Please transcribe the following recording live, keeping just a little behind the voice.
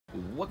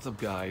What's up,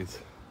 guys?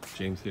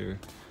 James here,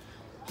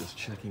 just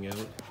checking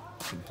out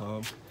some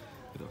palm.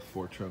 Got a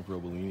 4-trunk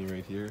Robolini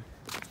right here.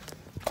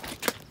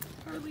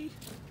 Harley.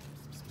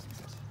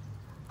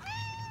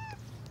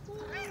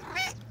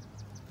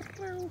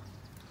 Some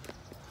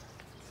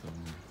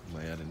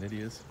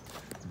Myadenidias.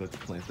 About to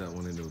plant that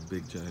one into a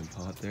big giant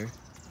pot there.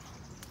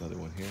 Another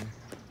one here.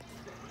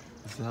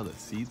 This is how the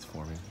seed's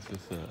forming.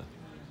 It's just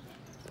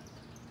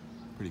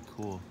pretty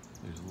cool.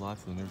 There's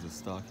lots of them. There's a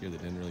stalk here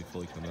that didn't really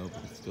fully come out,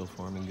 but it's still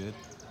forming good.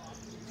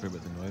 Sorry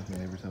about the noise, my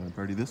neighbor's having a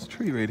party. This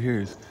tree right here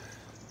is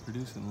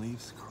producing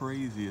leaves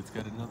crazy. It's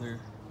got another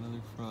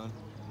frond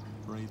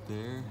right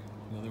there.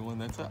 Another one.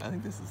 That's I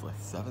think this is like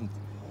 6th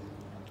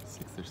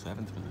or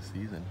 7th for the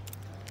season.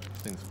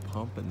 This thing's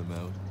pumping them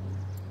out.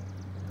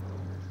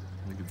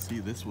 And you can see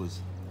this was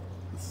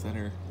the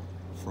center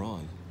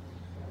frond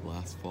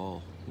last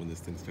fall when this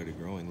thing started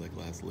growing, like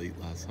late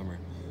last summer.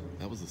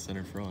 That was the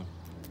center frond.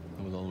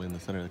 That was all the way in the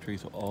center of the tree.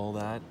 So all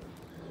those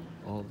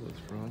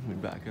fronds, let me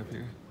back up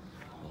here.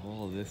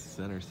 All this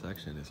center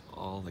section is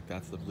all, like,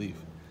 that's the leaf.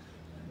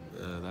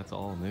 That's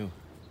all new.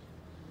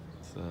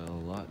 It's a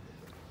lot.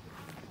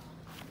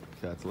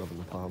 That's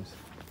level of palms.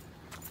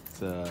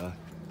 It's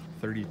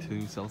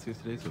 32 Celsius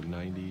today, so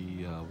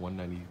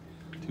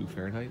 92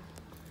 Fahrenheit.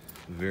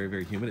 Very,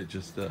 very humid. It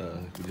just,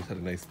 we just had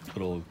a nice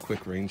little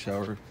quick rain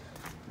shower.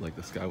 Like,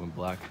 the sky went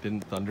black.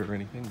 Didn't thunder or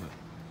anything, but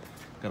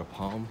got a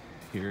palm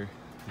here.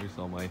 Here's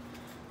all my,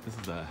 this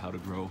is How to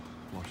Grow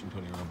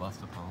Washingtonia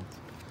Robusta palms.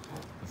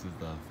 This is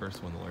the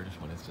first one, the largest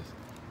one. It's just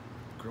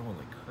growing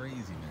like crazy,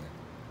 man.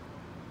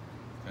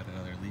 Got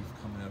another leaf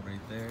coming out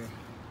right there.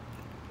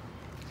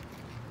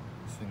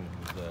 This thing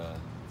is,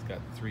 it's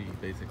got 3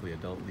 basically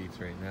adult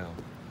leaves right now,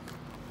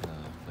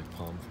 like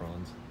palm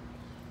fronds.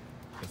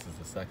 This is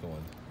the second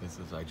one.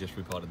 I just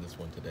repotted this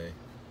one today.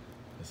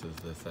 This is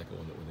the second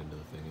one that went into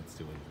the thing. It's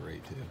doing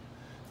great too.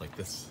 Like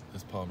this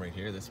palm right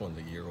here, this one's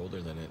a year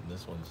older than it, and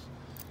this one's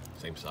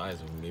same size,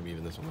 and maybe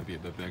even this one might be a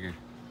bit bigger.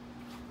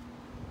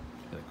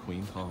 Got a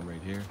queen palm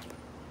right here.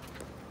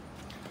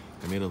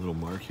 I made a little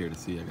mark here to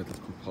see. I got this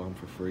palm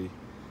for free.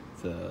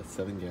 It's a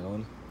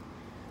 7-gallon,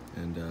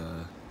 and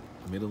I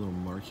made a little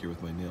mark here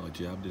with my nail. I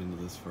jabbed it into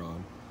this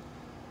frond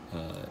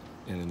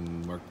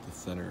and marked the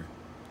center.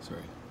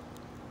 Sorry,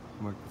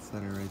 marked the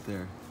center right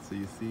there. So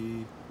you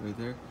see right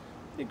there,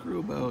 it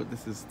grew about,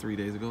 this is 3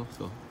 days ago,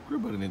 so it grew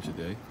about 1 inch a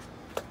day.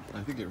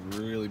 I think it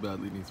really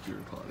badly needs to be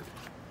repotted.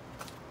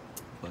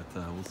 But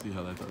we'll see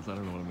how that does. I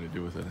don't know what I'm going to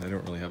do with it. I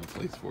don't really have a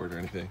place for it or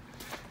anything.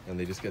 And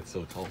they just get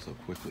so tall so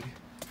quickly.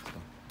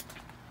 So.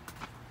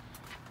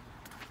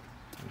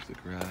 There's the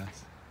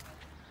grass.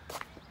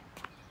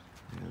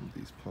 And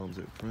these palms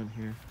out front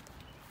here.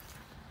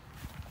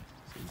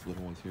 So these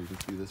little ones here, you can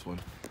see this one.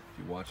 If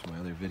you watch my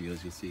other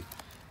videos, you'll see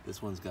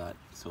this one's got,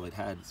 so it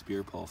had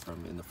spear pole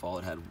from in the fall.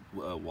 It had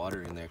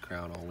water in their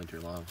crown all winter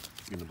long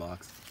in the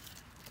box.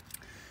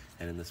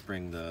 And in the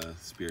spring, the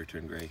spear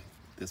turned gray.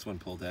 This one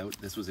pulled out.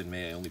 This was in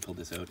May. I only pulled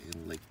this out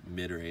in like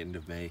mid or end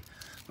of May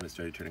when it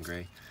started turning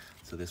gray.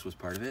 So this was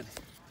part of it.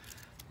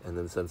 And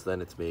then since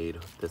then it's made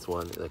this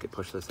one, like it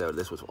pushed this out.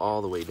 This was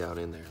all the way down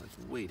in there, like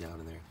way down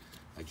in there.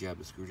 I jabbed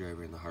a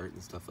screwdriver in the heart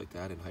and stuff like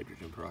that and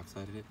hydrogen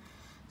peroxided it.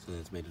 So then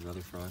it's made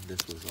another frond.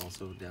 This was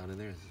also down in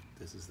there.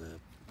 This is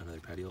another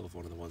petiole of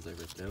one of the ones I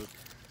ripped out.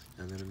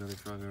 And then another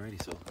frond already.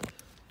 So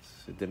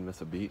it didn't miss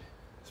a beat.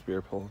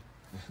 Spear pull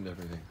and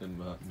everything. Didn't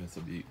miss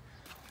a beat.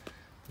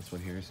 This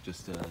one here is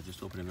just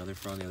opened another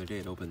frond the other day.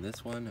 It opened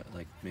this one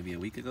like maybe a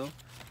week ago,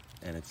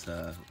 and it's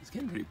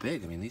getting pretty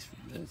big. I mean,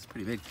 it's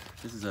pretty big.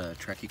 This is a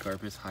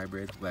Trachycarpus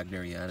hybrid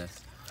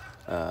Wagnerianus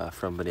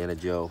from Banana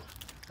Joe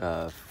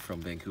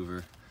from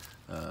Vancouver,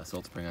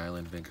 Salt Spring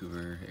Island,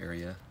 Vancouver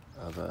area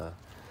of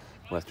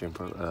Western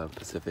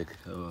Pacific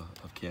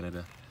of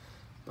Canada.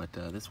 But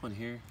this one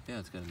here, yeah,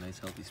 it's got a nice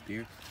healthy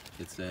spear.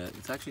 It's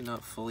actually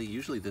not fully.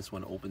 Usually this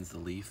one opens the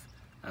leaf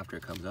after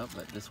it comes up,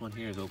 but this one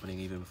here is opening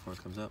even before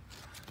it comes up.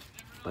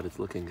 But it's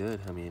looking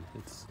good. I mean,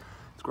 it's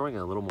growing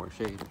in a little more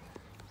shade.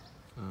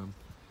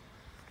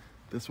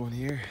 This one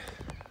here,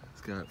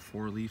 it's got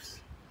 4 leaves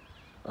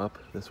up.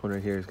 This one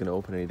right here is going to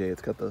open any day.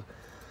 It's got you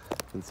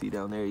can see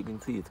down there, you can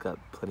see it's got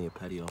plenty of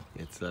petiole.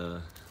 It's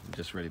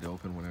just ready to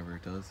open whenever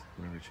it does,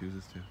 whenever it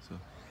chooses to. So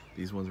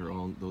these ones are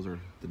those are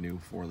the new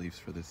 4 leaves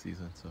for this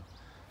season. So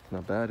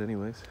not bad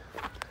anyways.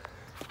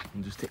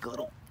 And just take a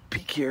little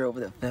peek here over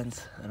that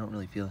fence. I don't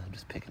really feel I'm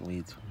just picking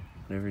weeds.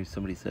 Whenever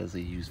somebody says they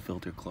use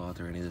filter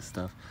cloth or any of this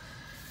stuff,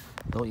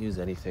 don't use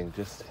anything.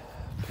 Just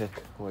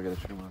pick. Oh, I gotta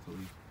trim off the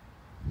leaf.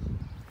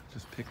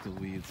 Just pick the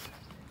weeds.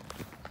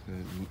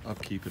 And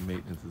upkeep and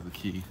maintenance is the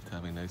key to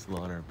having a nice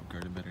lawn or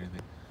garden bed or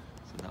anything.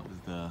 So that was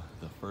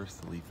the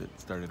first leaf that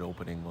started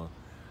opening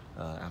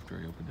after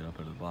I opened it up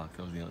out of the box.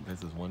 That was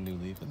this is one new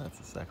leaf, and that's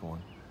the second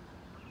one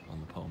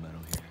on the palmetto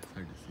here. It's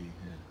hard to see.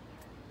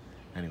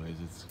 Yeah. Anyways,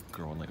 it's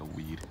growing like a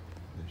weed.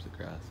 There's the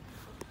grass.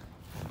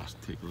 I'll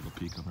just take a little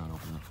peek. I'm not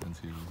opening the fence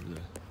here over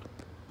there.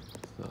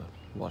 It's the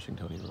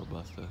Washingtonia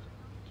Robusta.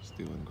 Just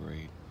doing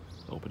great.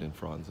 Opening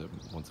fronds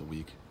once a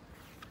week.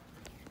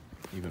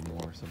 Even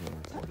more, some of them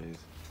are 4 days.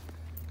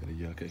 Got a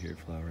yucca here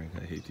flowering.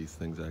 I hate these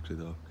things actually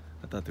though.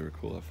 I thought they were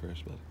cool at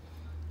first, but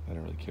I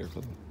don't really care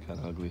for them. Kind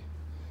of ugly.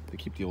 They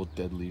keep the old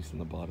dead leaves in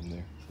the bottom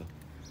there. So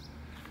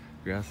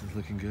grass is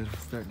looking good.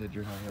 It's starting to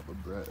dry up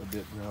a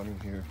bit browning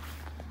here.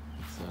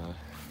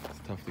 It's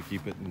tough to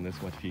keep it in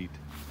this much heat.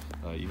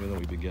 Even though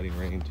we've been getting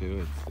rain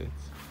too,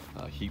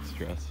 it's heat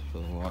stress for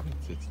the lawn.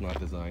 It's not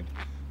designed.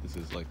 This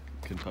is like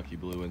Kentucky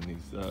blue and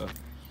these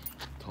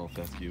tall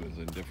fescues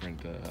and different,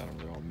 I don't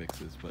know, they're all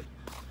mixes, but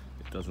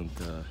it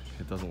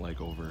doesn't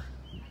like over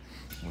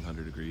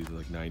 100 degrees,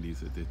 like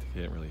 90s. It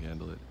can't really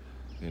handle it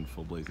in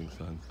full blazing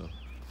sun. So,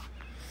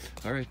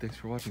 all right, thanks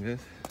for watching,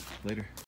 guys. Later.